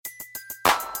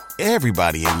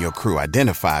Everybody in your crew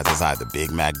identifies as either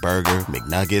Big Mac Burger,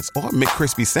 McNuggets, or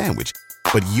McCrispy Sandwich.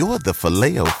 But you're the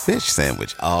Filet-O-Fish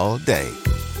Sandwich all day.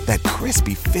 That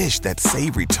crispy fish, that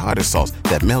savory tartar sauce,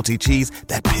 that melty cheese,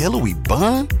 that pillowy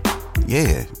bun.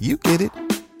 Yeah, you get it.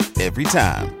 Every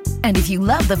time. And if you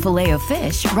love the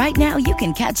Filet-O-Fish, right now you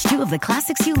can catch two of the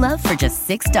classics you love for just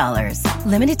 $6.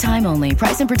 Limited time only.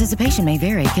 Price and participation may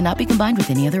vary. Cannot be combined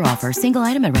with any other offer. Single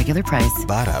item at regular price.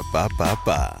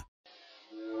 Ba-da-ba-ba-ba.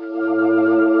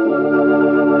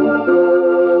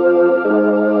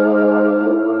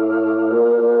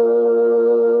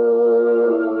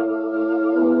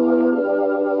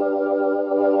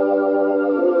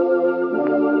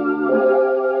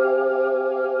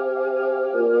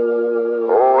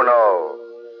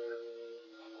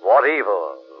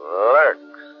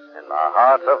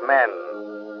 Of men.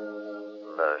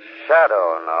 The shadow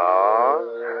knows.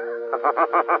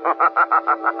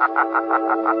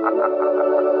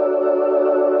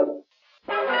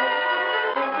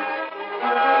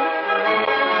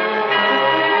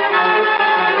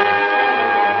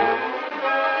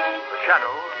 The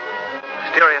shadow,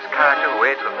 mysterious character who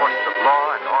aids the forces of law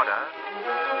and order,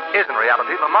 is in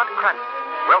reality Lamont Cranston,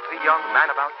 wealthy young man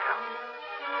about town.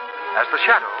 As the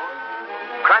shadow,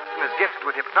 Cranston is gifted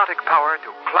with hypnotic power to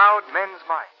cloud men's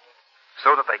minds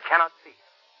so that they cannot see him.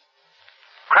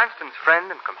 Cranston's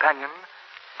friend and companion,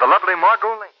 the lovely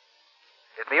Margot Lane,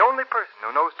 is the only person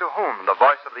who knows to whom the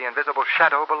voice of the invisible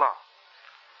shadow belongs.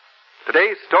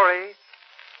 Today's story,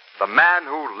 The Man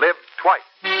Who Lived Twice.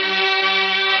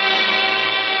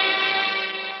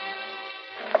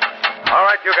 All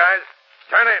right, you guys,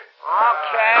 turn in.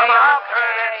 Okay, Come on, okay.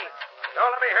 turn in.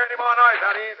 Don't let me hear any more noise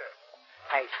out either.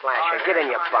 Hey, Slasher, get in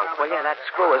your bunk, will you? That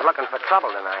screw is looking for trouble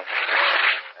tonight.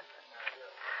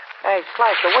 Hey,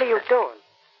 Slasher, what are you doing?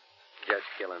 Just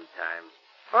killing time.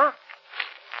 Huh?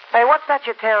 Hey, what's that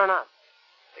you're tearing up?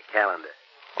 The calendar.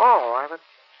 Oh,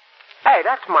 Hey,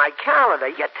 that's my calendar.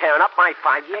 You're tearing up my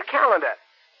 5-year calendar.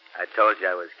 I told you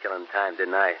I was killing time,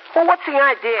 didn't I? Well, what's the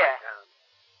idea?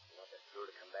 You want that screw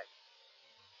to come back?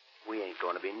 We ain't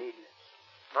going to be needing it.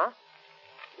 Huh?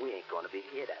 We ain't going to be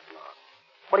here that long.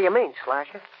 What do you mean,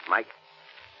 Slasher? Mike,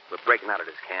 we're breaking out of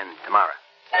this can tomorrow.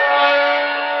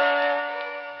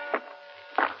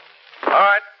 All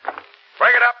right.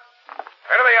 Break it up.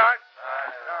 Into the yard.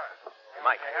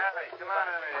 Mike.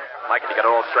 Mike, you got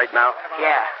it all straight now?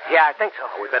 Yeah, I think so.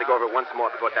 Oh, we better go over it once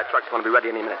more because that truck's going to be ready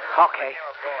any minute. Okay.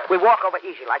 We walk over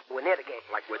easy like we're near the gate.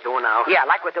 Like we're doing now? Yeah,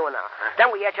 like we're doing now.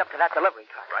 Then we edge up to that delivery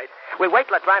truck. Right. We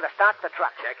wait till the driver starts the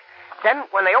truck. Check. Then,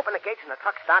 when they open the gates and the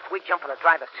truck starts, we jump in the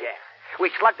driver's seat. We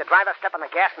slug the driver, step on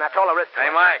the gas, and that's all there is to it.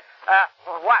 Hey, Mike.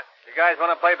 What? You guys want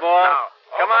to play ball? No.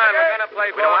 Come on, we're going to play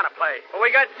We ball. don't want to play. Well,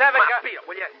 we got 7 Come on, guys. beat it,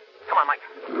 will you? Come on, Mike.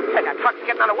 Hey, that truck's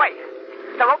getting on the way.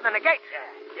 They're opening the gates.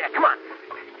 Yeah, come on.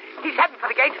 He's heading for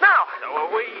the gates now. So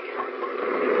are we.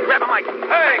 Grab him, Mike.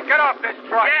 Hey, get off this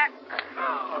truck. Yeah.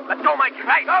 Let's go, Mike.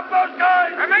 Right. Stop those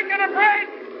guys. They're making a break.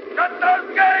 Shut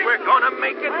those gates. We're going to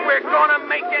make it. We're going to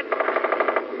make it.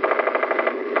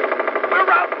 We're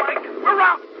out, Mike. We're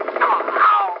out.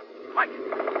 Ow. Mike.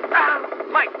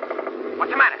 Mike.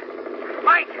 What's the matter?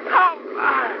 Mike. Oh.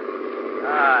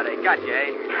 They got you,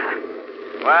 eh?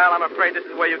 Well, I'm afraid this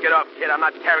is where you get off, kid. I'm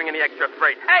not carrying any extra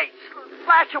freight. Hey,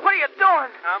 Slasher, what are you doing?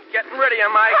 I'm getting rid of you,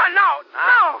 Mike. Oh, no.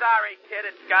 I'm sorry, kid.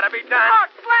 It's got to be done. Oh,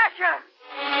 Slasher.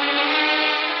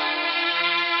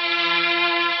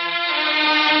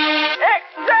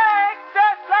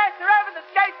 Slasher over the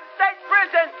States and State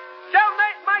Prison.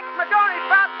 Cellmate Mike Madoni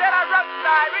found dead on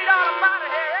roadside. Read all about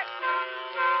it here,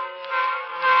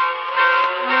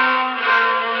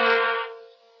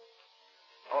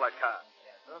 Hold that car.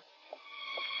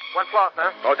 One cloth,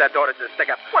 huh? Close that door. This is a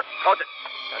stick-up. What? Close it.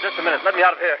 Now, just a minute. Let me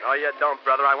out of here. No, you don't,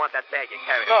 brother. I want that bag you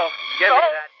carry. No. Give No. me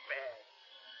that bag.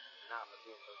 Now, for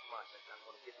being so smart, I'm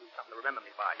going to give you something to remember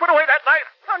me by. Put away that knife.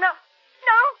 Oh, no.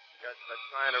 No. Just for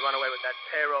trying to run away with that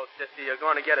payroll, sister, you're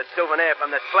going to get a souvenir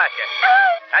from the Slasher.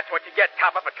 That's what you get,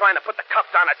 copper, for trying to put the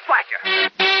cuffs on a Slasher.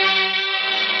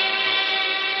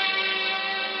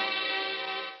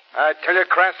 I tell you,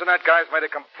 Cranston, that guy's made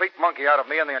a complete monkey out of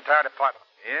me and the entire department.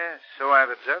 Yes, so I've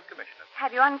observed, Commissioner.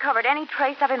 Have you uncovered any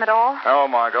trace of him at all? No,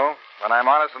 Margot. And I'm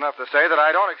honest enough to say that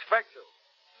I don't expect to.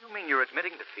 You mean you're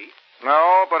admitting defeat?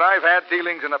 No, but I've had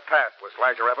dealings in the past with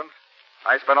Slasher Evans.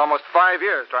 I spent almost 5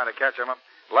 years trying to catch him up.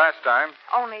 Last time.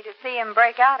 Only to see him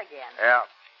break out again. Yeah.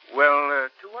 Well,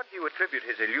 to what do you attribute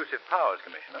his elusive powers,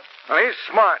 Commissioner? Well, he's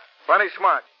smart. Plenty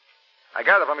smart. I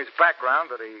gather from his background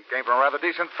that he came from a rather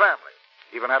decent family.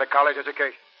 Even had a college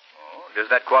education. Oh, does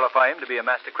that qualify him to be a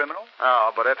master criminal?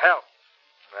 Oh, but it helps.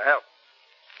 It helps.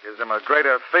 Gives him a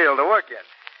greater field to work in.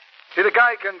 See, the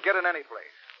guy can get in any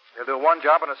place. He'll do one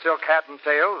job in a silk hat and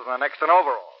tails, and the next in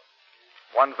overalls.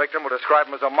 One victim will describe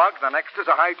him as a mug, the next as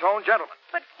a high-toned gentleman.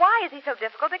 But why is he so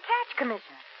difficult to catch,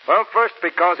 Commissioner? Well, first,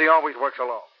 because he always works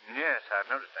alone. Yes, I've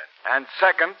noticed that. And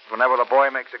second, whenever the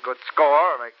boy makes a good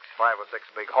score, or makes 5 or 6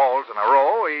 big hauls in a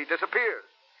row, he disappears.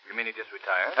 You mean he just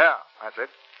retired? Yeah, that's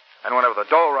it. And whenever the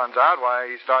dough runs out,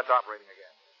 why, he starts operating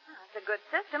again. Oh, that's a good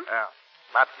system. Yeah.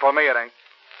 Not for me, it ain't.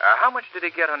 How much did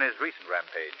he get on his recent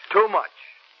rampage? Too much.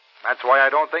 That's why I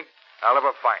don't think I'll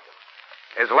ever find him.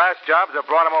 His last jobs have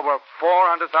brought him over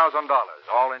 $400,000,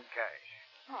 all in cash.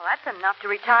 Well, that's enough to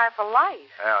retire for life.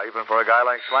 Yeah, even for a guy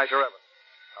like Slasher Evans.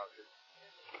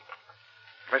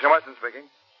 Commissioner Weston speaking.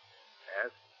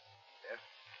 Yes. Yes.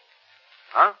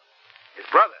 Huh? His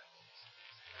brother.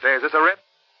 Say, is this a rip?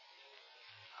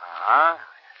 Uh-huh.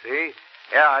 See?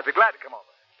 Yeah, I'd be glad to come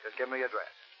over. Just give me the address.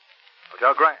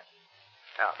 Hotel Grand.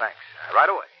 Yeah, thanks.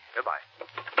 Right away. Goodbye.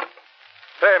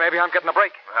 Say, maybe I'm getting a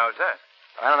break. How's that?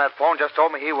 The man on that phone just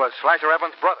told me he was Slasher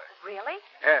Evans' brother. Really?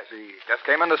 Yes, he just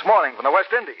came in this morning from the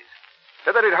West Indies.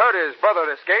 Said that he'd heard his brother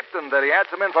had escaped and that he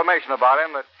had some information about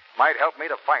him that might help me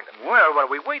to find him. Well, what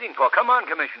are we waiting for? Come on,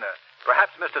 Commissioner.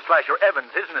 Perhaps Mr. Slasher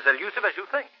Evans isn't as elusive as you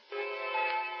think.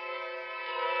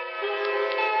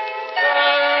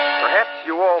 Perhaps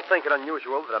you all think it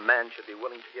unusual that a man should be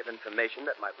willing to give information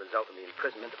that might result in the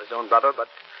imprisonment of his own brother, but,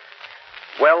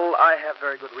 well, I have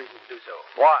very good reason to do so.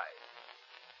 Why?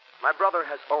 My brother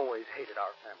has always hated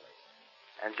our family.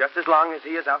 And just as long as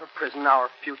he is out of prison, our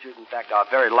futures, in fact, our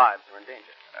very lives are in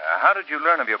danger. How did you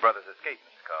learn of your brother's escape,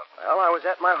 Mr. Carlton? Well, I was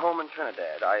at my home in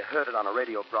Trinidad. I heard it on a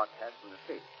radio broadcast from the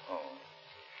States. Oh.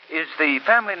 Is the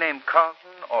family name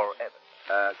Carlton or Evans?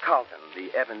 Carlton.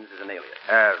 The Evans is an alias.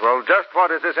 Yes, well, just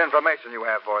what is this information you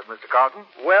have for us, Mr. Carlton?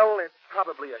 Well, it's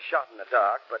probably a shot in the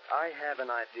dark, but I have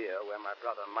an idea where my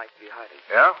brother might be hiding.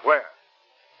 Yeah? Where?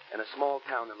 In a small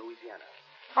town in Louisiana.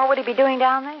 What would he be doing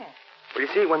down there? Well,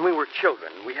 you see, when we were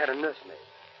children, we had a nursemaid,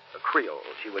 a Creole.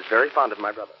 She was very fond of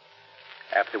my brother.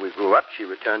 After we grew up, she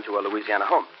returned to a Louisiana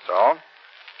home. So?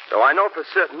 So I know for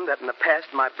certain that in the past,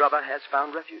 my brother has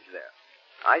found refuge there.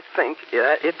 I think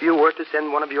if you were to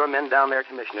send one of your men down there,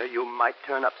 Commissioner, you might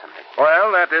turn up something.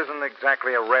 Well, that isn't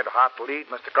exactly a red-hot lead,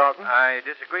 Mr. Carlton. I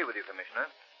disagree with you, Commissioner.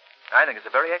 I think it's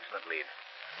a very excellent lead.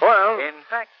 Well... In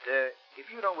fact, if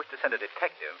you don't wish to send a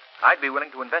detective, I'd be willing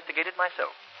to investigate it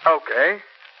myself. Okay.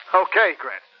 Okay,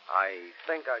 Cranston. I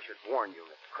think I should warn you,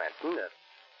 Mr. Cranston, that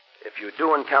if you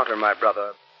do encounter my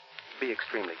brother, be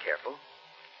extremely careful.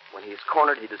 When he is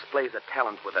cornered, he displays a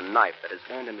talent with a knife that has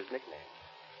earned him his nickname,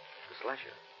 the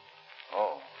Slasher.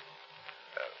 Oh.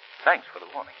 Thanks for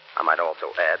the warning. I might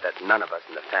also add that none of us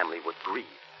in the family would grieve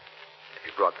if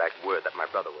you brought back word that my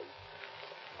brother was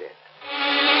dead.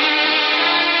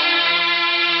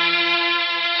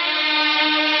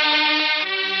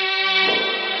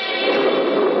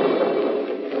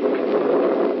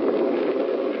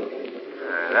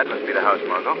 That must be the house,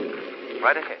 Margot.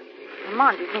 Right ahead.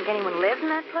 Lamont, do you think anyone lives in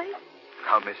that place?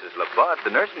 Now, Mrs. Labat, the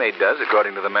nursemaid does,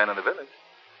 according to the man in the village.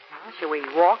 Well, shall we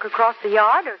walk across the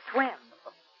yard or swim?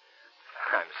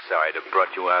 I'm sorry to have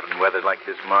brought you out in weather like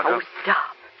this, Margot. Oh,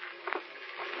 stop.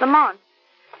 Lamont,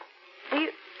 do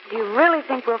you really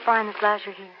think we'll find the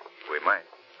Slasher here? We might.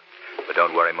 But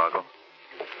don't worry, Margot.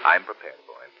 I'm prepared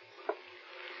for him.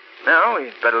 Now,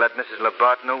 we'd better let Mrs.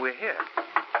 Labat know we're here.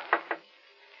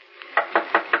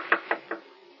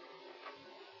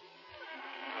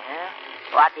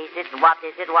 What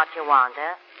is it? What you want,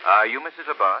 huh? Are you Mrs.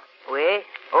 Labat? Oui.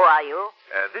 Who are you?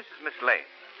 This is Miss Lane.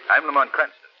 I'm Lamont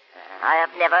Cranston. I have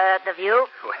never heard of you.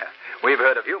 Well, we've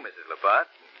heard of you, Mrs. Labat.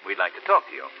 We'd like to talk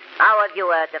to you. How have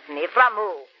you heard of me? From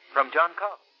who? From John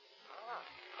Carlton.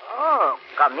 Oh,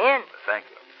 come in. Thank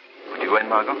you. Would you go in,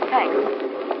 Margot? Thanks.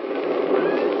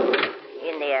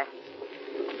 In there.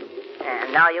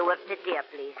 Now you will sit here,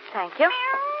 please. Thank you.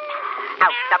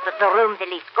 Out of the room,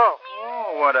 please. Go.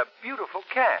 Oh, what a beautiful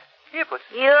cat. Here,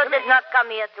 pussy. You did not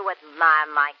come here to admire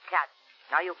my cat.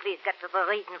 Now you please get to the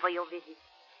reason for your visit.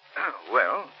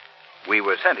 Well, we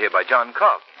were sent here by John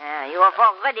Carlton. You have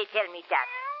already told me that.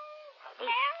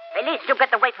 Felice, you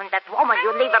get away from that woman.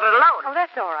 You leave her alone. Oh,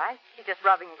 that's all right. She's just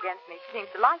rubbing against me. She seems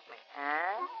to like me.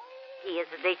 She is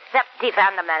a deceptive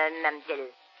animal, Mademoiselle.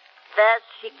 First,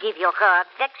 she give you her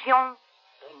affection,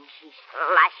 then she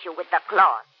slash you with the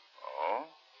claws. Oh?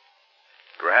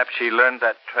 Perhaps she learned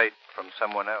that trait from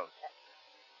someone else.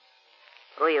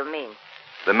 Who you mean?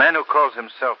 The man who calls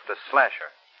himself the Slasher.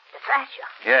 The Slasher?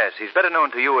 Yes, he's better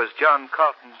known to you as John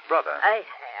Carlton's brother. I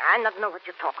don't know what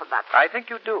you talk about. I think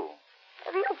you do.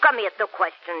 Have you come here to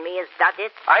question me? Is that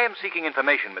it? I am seeking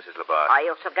information, Mrs. Labarge. I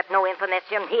also get no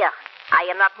information here. I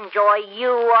am not enjoy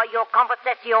you or your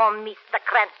conversation, Mr.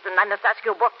 Cranston. I must ask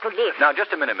you both to leave. Now,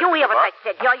 just a minute, Mrs. You hear what I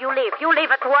LaBarre. said. You leave. You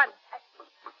leave at once.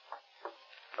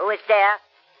 Who is there?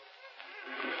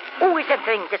 Who is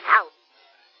entering this house?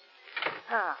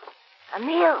 Ah,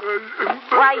 Emil.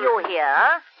 Why are you here,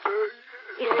 huh?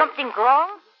 Is something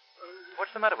wrong?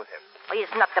 What's the matter with him? Or is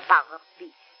not the power of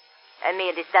speech?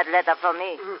 Emil, is that letter for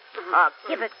me? Oh,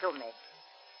 give it to me.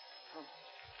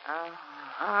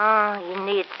 He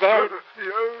needs help.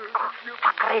 Oh,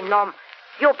 sacre nom.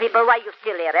 You people, why are you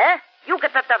still here, eh? You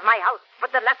get out of my house. For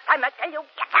the last time, I tell you,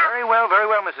 get out. Very well,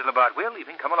 Mrs. LaBarre. We're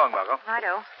leaving. Come along, Margot.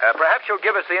 Righto. Perhaps you'll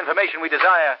give us the information we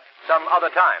desire some other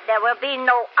time. There will be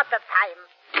no other time.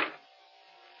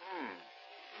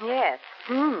 Yes.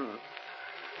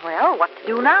 Well, what to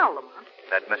do now, Lamont?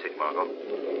 That message, Margot.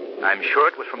 I'm sure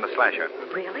it was from the slasher.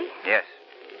 Really? Yes.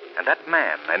 And that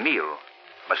man, Emil,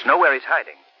 must know where he's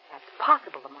hiding. That's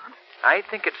possible, Lamont. I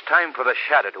think it's time for the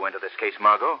Shadow to enter this case,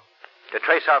 Margot. To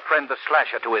trace our friend the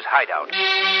slasher to his hideout.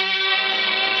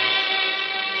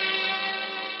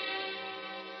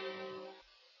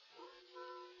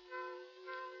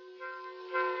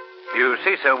 You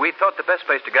see, sir, we thought the best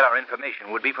place to get our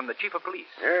information would be from the chief of police.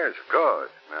 Yes, of course.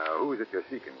 Now, who is it you're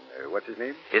seeking? What's his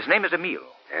name? His name is Emil.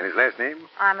 And his last name?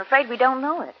 I'm afraid we don't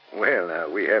know it. Well, now,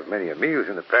 we have many Emils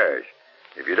in the parish.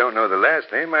 If you don't know the last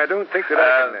name, I don't think that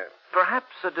I can...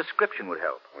 Perhaps a description would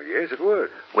help. Well, yes, it would.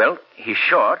 Well, he's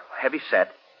short,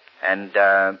 heavy-set, and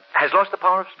has lost the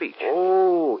power of speech.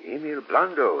 Oh, Emil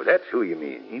Blondo. That's who you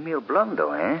mean. Emil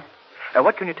Blondo, eh?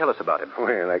 What can you tell us about him?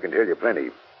 Well, I can tell you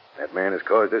plenty. That man has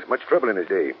caused us much trouble in his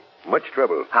day. Much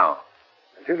trouble. How?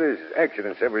 Until his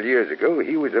accident several years ago,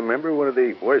 he was a member of one of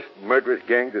the worst murderous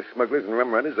gangs of smugglers and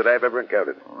rum runners that I've ever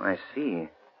encountered. Oh, I see.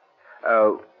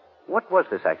 What was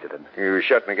this accident? He was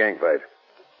shot in a gang fight.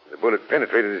 The bullet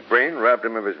penetrated his brain, robbed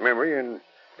him of his memory and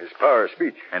his power of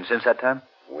speech. And since that time?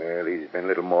 Well, he's been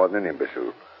little more than an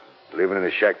imbecile. Living in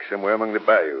a shack somewhere among the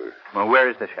bayous. Well, where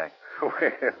is the shack?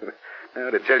 Well, now,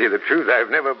 to tell you the truth, I've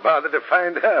never bothered to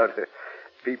find out.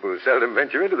 People seldom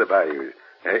venture into the bayous,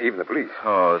 even the police.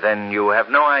 Oh, then you have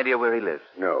no idea where he lives?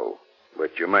 No,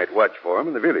 but you might watch for him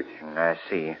in the village. I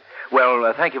see.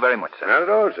 Well, thank you very much, sir. Not at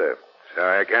all, sir.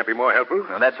 Sorry I can't be more helpful.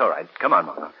 No, that's all right. Come on,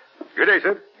 Margot. Good day,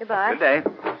 sir. Goodbye. Good day.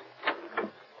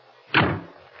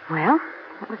 Well,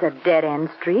 that was a dead-end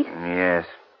street. Yes.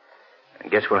 I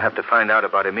guess we'll have to find out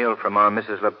about Emil from our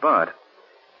Mrs. LaBarre.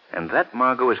 And that,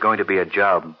 Margot, is going to be a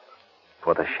job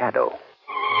for the Shadow.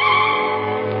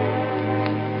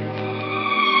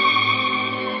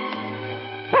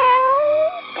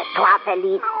 Toi,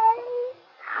 Felice.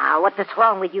 What is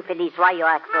wrong with you, Felice? Why you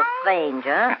act so strange,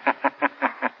 huh?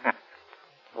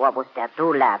 What was that?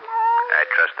 Do laugh. I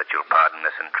trust that you'll pardon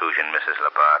this intrusion, Mrs.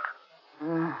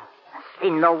 LaBarre. I see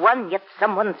no one, yet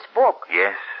someone spoke.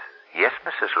 Yes,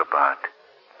 Mrs. LaBarre.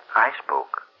 I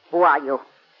spoke. Who are you?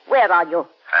 Where are you?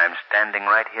 I'm standing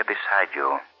right here beside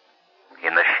you,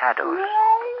 in the shadows.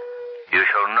 You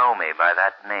shall know me by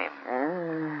that name.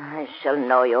 I shall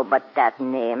know you but that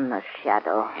name, a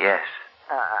shadow. Yes.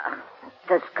 It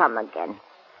has come again.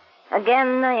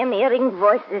 Again, I am hearing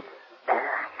voices.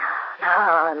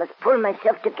 Now, I must pull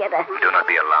myself together. Do not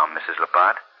be alarmed, Mrs.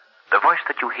 LaBarre. The voice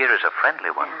that you hear is a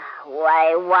friendly one.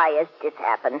 Why has this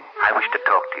happened? I wish to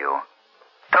talk to you.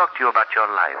 Talk to you about your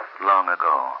life long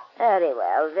ago. Very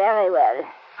well, very well.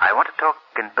 I want to talk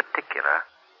in particular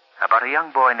about a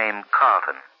young boy named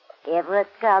Carlton.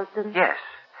 Everett Carlton? Yes.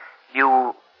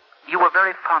 You were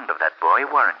very fond of that boy,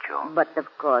 weren't you? But of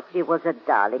course, he was a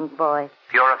darling boy.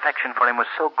 Your affection for him was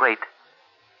so great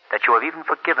that you have even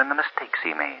forgiven the mistakes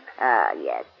he made. Ah,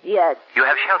 yes. You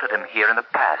have sheltered him here in the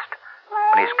past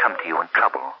when he's come to you in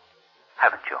trouble,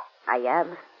 haven't you? I have.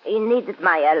 He needed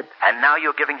my help. And now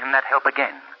you're giving him that help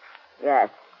again. Yes.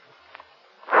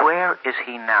 Where is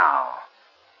he now?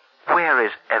 Where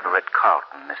is Everett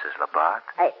Carlton, Mrs. LaBarre?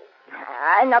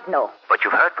 I not know. But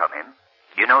you've heard from him.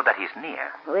 You know that he's near.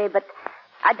 Oui, but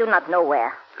I do not know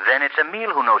where. Then it's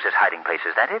Emil who knows his hiding place,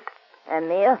 is that it?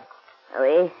 Emil?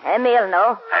 Oui, Emil,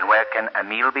 no. And where can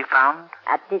Emil be found?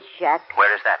 At this shack.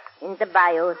 Where is that? In the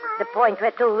bayous, the point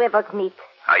where two rivers meet.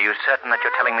 Are you certain that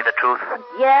you're telling me the truth?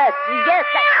 Yes.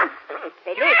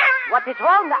 Felipe, what is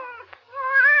wrong?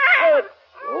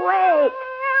 Wait.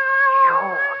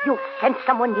 You sent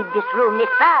someone in this room,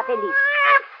 n'est-ce pas, Felipe?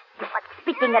 You are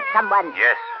spitting at someone.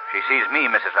 Yes, she sees me,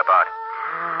 Mrs. LaBarre.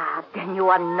 Then you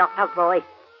are not a voice.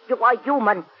 You are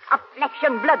human. A flesh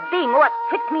and blood being who has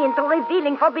tricked me into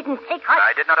revealing forbidden secrets.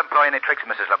 I did not employ any tricks,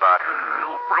 Mrs. LaBarre.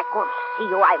 If I could see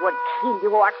you, I would kill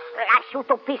you or slash you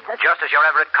to pieces. Just as your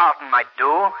Everett Carlton might do,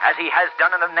 as he has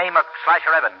done in the name of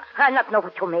Slasher Evans. I not know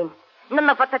what you mean. None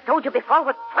of what I told you before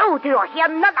was true. Do you hear?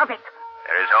 None of it.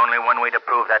 There is only one way to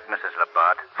prove that, Mrs.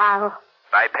 Labat. How?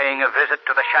 By paying a visit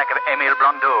to the shack of Emile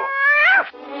Blondeau.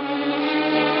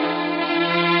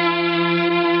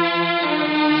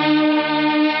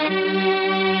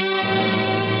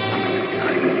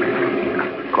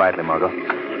 Quietly, Margot.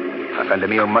 Our friend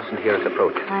Emile mustn't hear us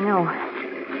approach. I know.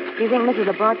 Do you think Mrs.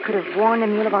 Labarde could have warned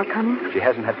Emile about coming? She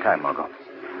hasn't had time, Margot.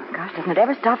 Gosh, doesn't it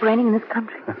ever stop raining in this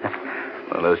country?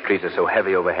 Well, those trees are so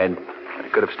heavy overhead that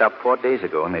it could have stopped 4 days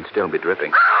ago and they'd still be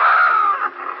dripping.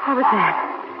 What was that?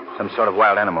 Some sort of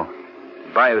wild animal.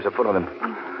 Bayous are full of them.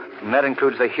 And that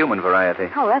includes the human variety.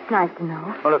 Oh, that's nice to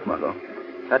know. Oh, look, Margot.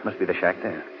 That must be the shack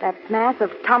there. That mass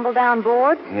of tumble-down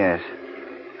boards? Yes.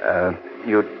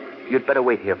 You'd better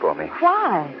wait here for me.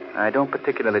 Why? I don't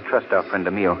particularly trust our friend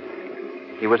Emile.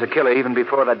 He was a killer even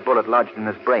before that bullet lodged in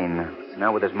his brain.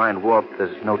 Now with his mind warped,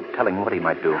 there's no telling what he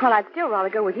might do. Well, I'd still rather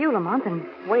go with you, Lamont, than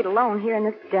wait alone here in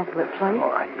this desolate place. All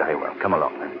right, very well. Come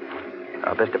along, then.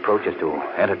 Our best approach is to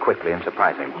enter quickly and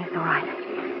surprise him. Yes, all right.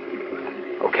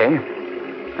 Okay.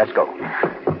 Let's go.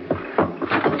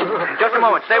 Just a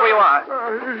moment. Stay where you are.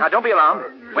 Now, don't be alarmed.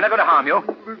 We're not going to harm you.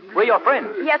 We're your friends.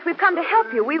 Yes, we've come to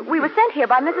help you. We were sent here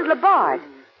by Mrs. Labarde.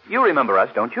 You remember us,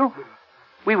 don't you?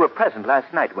 We were present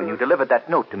last night when you delivered that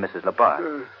note to Mrs.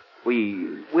 Labarde.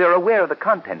 We're aware of the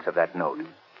contents of that note.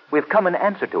 We've come in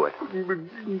answer to it.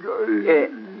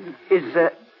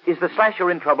 Is the slasher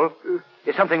in trouble?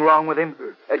 Is something wrong with him?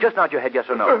 Just nod your head, yes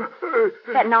or no.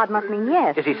 That nod must mean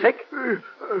yes. Is he sick?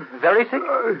 Very sick?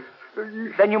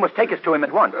 Then you must take us to him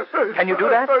at once. Can you do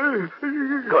that?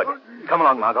 Good. Come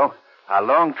along, Margot. Our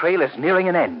long trail is nearing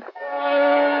an end.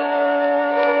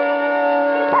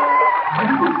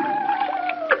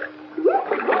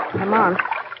 Lamont,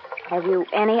 have you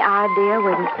any idea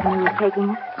where this canoe is taking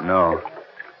us? No.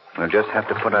 We'll just have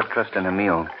to put our trust in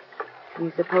Emile. Do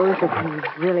you suppose that he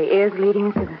really is leading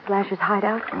us to the slasher's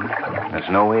hideout? There's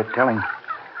no way of telling.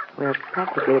 We're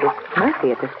practically at his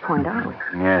mercy at this point, aren't we?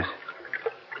 Yes.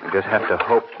 We just have to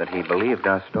hope that he believed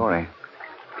our story.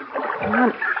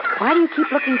 Lamont, why do you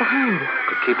keep looking behind you?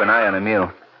 To keep an eye on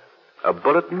Emile. A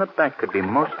bullet in the back could be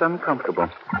most uncomfortable.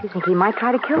 Do you think he might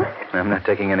try to kill us? I'm not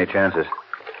taking any chances.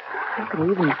 How could he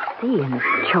even see in this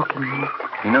choking mist?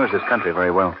 He knows this country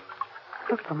very well.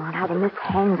 Look, Lamont, how the mist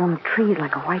hangs on the trees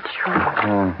like a white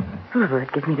shroud. Oh.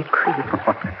 It gives me the creeps.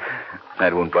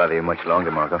 That won't bother you much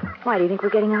longer, Margot. Why, do you think we're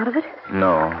getting out of it?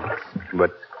 No,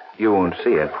 but you won't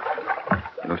see it.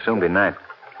 It'll soon be night.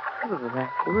 Oh,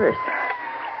 that's worse.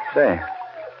 Say,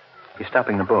 he's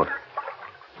stopping the boat.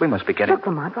 We must be getting... Look,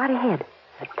 Lamont, right ahead.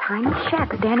 A tiny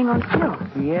shack standing on stilts.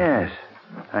 Yes.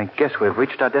 I guess we've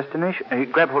reached our destination.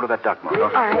 Grab hold of that dock, Margot.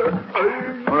 All right.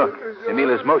 Oh, look. Emile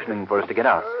is motioning for us to get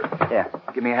out. Here,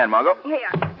 give me a hand, Margot. Here.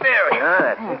 There we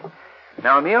are. That's it.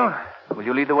 Now, Emile, will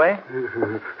you lead the way?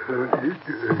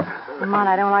 Lamont,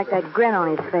 I don't like that grin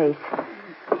on his face.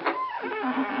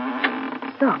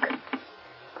 Look.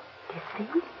 Do you see?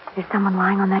 There's someone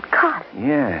lying on that cot.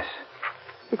 Yes.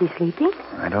 Is he sleeping?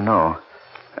 I don't know.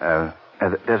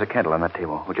 There's a candle on that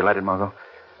table. Would you light it, Margot?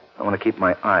 I want to keep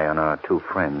my eye on our two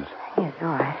friends. Yes, all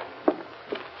right.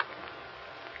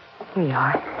 Here you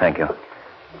are. Thank you.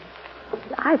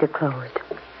 His eyes are closed.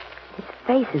 His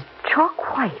face is chalk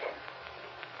white.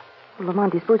 Well,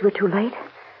 Lamont, do you suppose we're too late?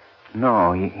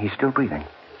 No, he's still breathing.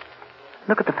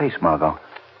 Look at the face, Margot.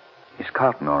 It's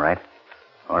Carlton, all right.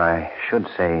 Or I should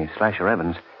say Slasher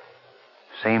Evans.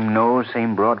 Same nose,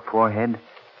 same broad forehead.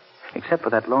 Except for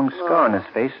that long scar on his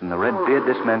face and the red beard,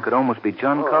 this man could almost be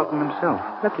John Carlton himself.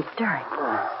 Look, he's stirring.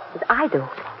 His eyes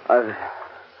open.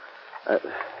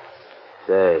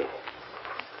 Hey,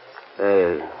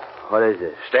 what is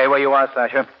this? Stay where you are,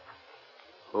 Slasher.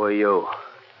 Who are you?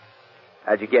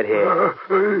 How'd you get here? Oh,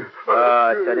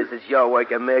 so this is your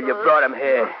work, Emile. You brought him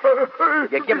here.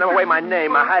 You're giving away my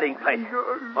name, my hiding place.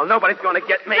 Well, nobody's going to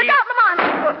get me. Look out, Lamont!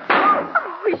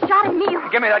 Oh, he shot Emile.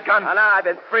 Give me that gun. And I've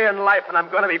been free in life, and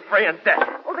I'm going to be free in death.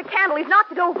 Oh, the candle, he's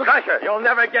knocked it over. Slasher, you'll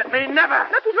never get me, never.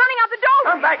 Look, he's running out the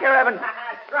door. Come back here, Evans.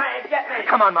 Try and get me.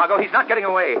 Come on, Margot. He's not getting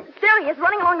away. There he is,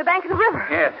 running along the bank of the river.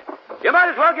 Yes. You might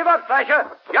as well give up,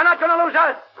 Slasher. You're not going to lose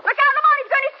us. Look out, Lamont,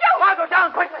 he's going to shoot. Margot, down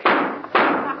quickly.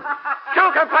 You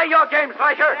can play your game,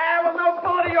 Slasher. Yeah, well, no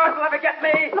bullet of yours will ever get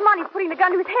me. Lamont, he's putting the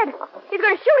gun to his head. He's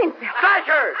going to shoot himself.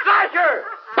 Slasher! Slasher!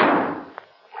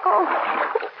 Oh.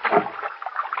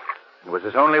 It was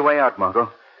his only way out, Margot.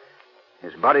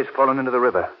 His body's fallen into the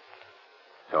river.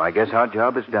 So I guess our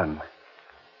job is done.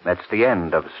 That's the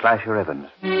end of Slasher Evans.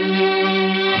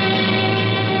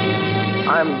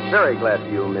 I'm very glad for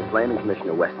you, Miss Lane and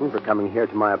Commissioner Weston, for coming here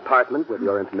to my apartment with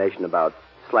your information about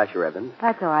Slasher Evans.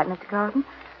 That's all right, Mr. Carlton.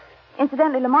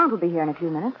 Incidentally, Lamont will be here in a few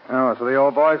minutes. Oh, so the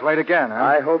old boy's late again, huh?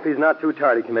 I hope he's not too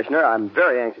tardy, Commissioner. I'm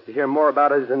very anxious to hear more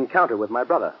about his encounter with my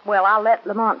brother. Well, I'll let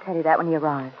Lamont tell you that when he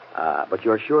arrives. But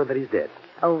you're sure that he's dead?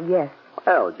 Oh, yes.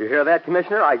 Well, did you hear that,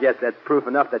 Commissioner? I guess that's proof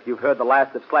enough that you've heard the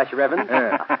last of Slasher Evans.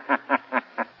 Yeah.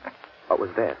 What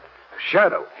was that?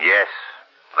 Shadow. Yes,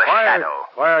 the Shadow.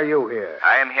 Why are you here?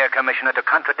 I am here, Commissioner, to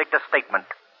contradict a statement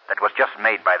that was just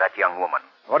made by that young woman.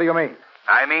 What do you mean?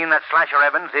 I mean that Slasher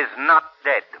Evans is not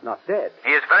dead. Not dead?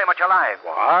 He is very much alive.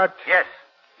 What? Yes,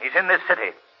 he's in this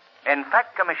city. In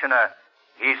fact, Commissioner,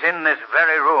 he's in this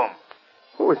very room.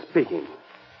 Who is speaking?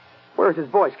 Where's his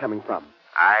voice coming from?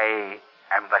 I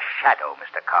am the Shadow,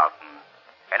 Mr. Carlton.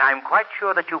 And I'm quite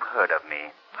sure that you've heard of me.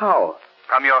 How?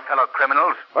 From your fellow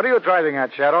criminals. What are you driving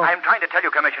at, Shadow? I'm trying to tell you,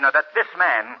 Commissioner, that this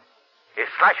man is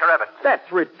Slasher Evans. That's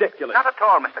ridiculous. Not at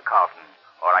all, Mr. Carlton.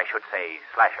 Or I should say,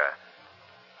 Slasher.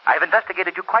 I've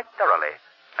investigated you quite thoroughly,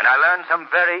 and I learned some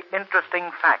very interesting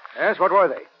facts. Yes, what were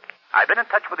they? I've been in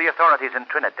touch with the authorities in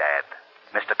Trinidad,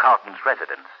 Mr. Carlton's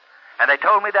residence, and they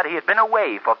told me that he had been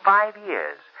away for 5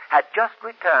 years, had just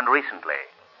returned recently.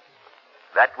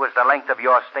 That was the length of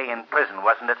your stay in prison,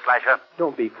 wasn't it, Slasher?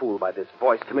 Don't be fooled by this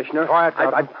voice, Commissioner. Quiet,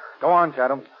 Carlton. Go on,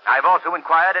 Shadow. I've also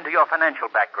inquired into your financial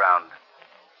background,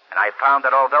 and I found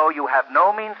that although you have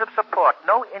no means of support,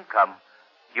 no income,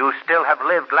 you still have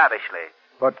lived lavishly.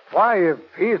 But why, if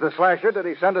he's the Slasher, did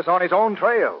he send us on his own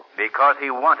trail? Because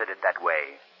he wanted it that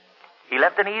way. He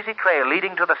left an easy trail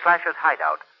leading to the Slasher's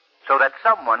hideout so that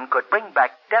someone could bring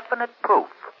back definite proof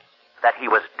that he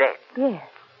was dead. Yes.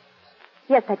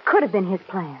 Yes, that could have been his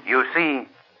plan. You see,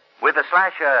 with the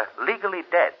Slasher legally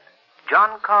dead,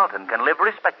 John Carlton can live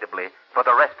respectably for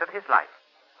the rest of his life.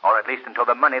 Or at least until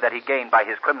the money that he gained by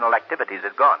his criminal activities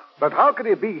is gone. But how could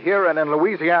he be here and in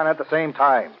Louisiana at the same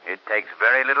time? It takes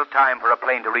very little time for a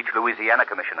plane to reach Louisiana,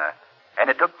 Commissioner. And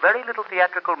it took very little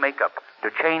theatrical makeup to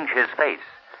change his face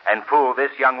and fool this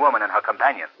young woman and her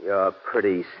companion. You're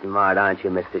pretty smart, aren't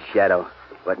you, Mr. Shadow?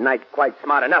 But not quite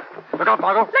smart enough. Look out,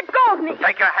 Margot. Let go of me.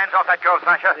 Take your hands off that girl,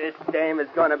 Slasher. This dame is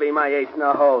going to be my ace in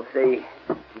the hole, see?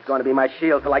 She's going to be my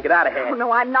shield till I get out of here. Oh,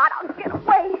 no, I'm not. I'll get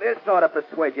away. This ought to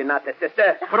persuade you not to,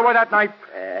 sister. Put away that knife.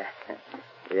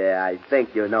 Yeah, I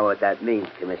think you know what that means,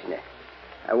 Commissioner.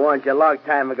 I warned you a long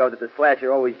time ago that the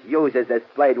Slasher always uses this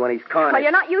blade when he's cornered. Well,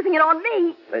 you're not using it on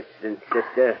me. Listen,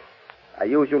 sister. I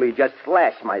usually just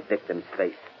slash my victim's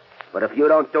face. But if you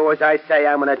don't do as I say,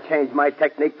 I'm going to change my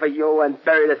technique for you and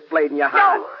bury this blade in your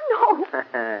heart. No.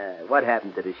 What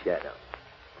happened to the Shadow?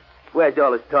 Where's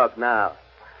all his talk now?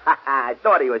 I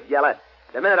thought he was yellow.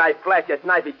 The minute I flashed his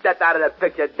knife, he stepped out of the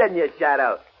picture, didn't you,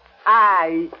 Shadow?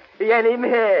 He ain't even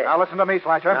here. Now listen to me,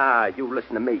 Slasher. You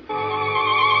listen to me.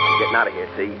 I'm getting out of here,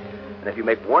 see? And if you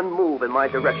make one move in my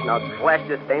direction, I'll slash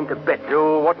this dame to bits.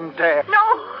 You wouldn't dare. No.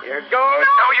 Here goes.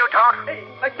 No, you don't. Hey,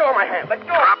 let go of my hand. Let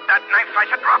go. Drop that knife,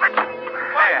 Slasher. Drop it.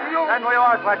 There. Stand where you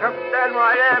are, Slasher. Stand where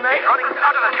I am, eh? He's running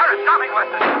out of the terrace, starting with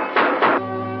us.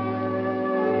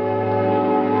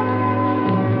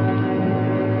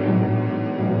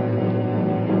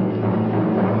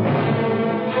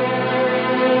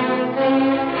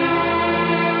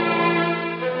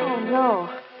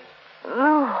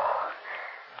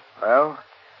 Well,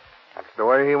 that's the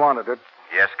way he wanted it.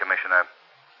 Yes, Commissioner.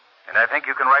 And I think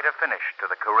you can write a finish to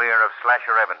the career of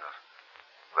Slasher Evans.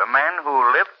 The man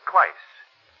who lived twice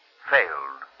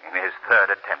failed in his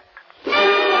third attempt.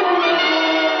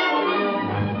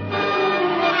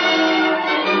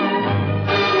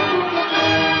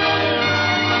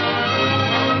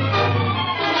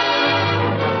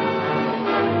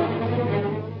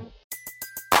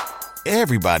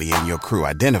 Everybody in your crew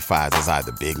identifies as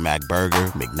either Big Mac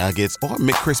Burger, McNuggets, or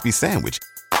McCrispy Sandwich.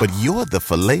 But you're the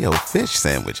Filet-O-Fish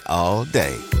Sandwich all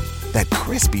day. That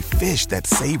crispy fish, that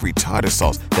savory tartar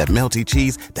sauce, that melty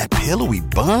cheese, that pillowy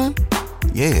bun.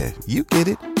 Yeah, you get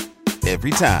it.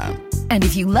 Every time. And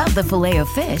if you love the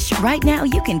Filet-O-Fish, right now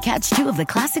you can catch 2 of the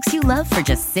classics you love for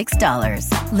just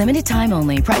 $6. Limited time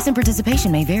only. Price and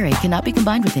participation may vary. Cannot be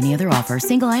combined with any other offer.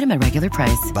 Single item at regular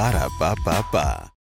price. Ba-da-ba-ba-ba.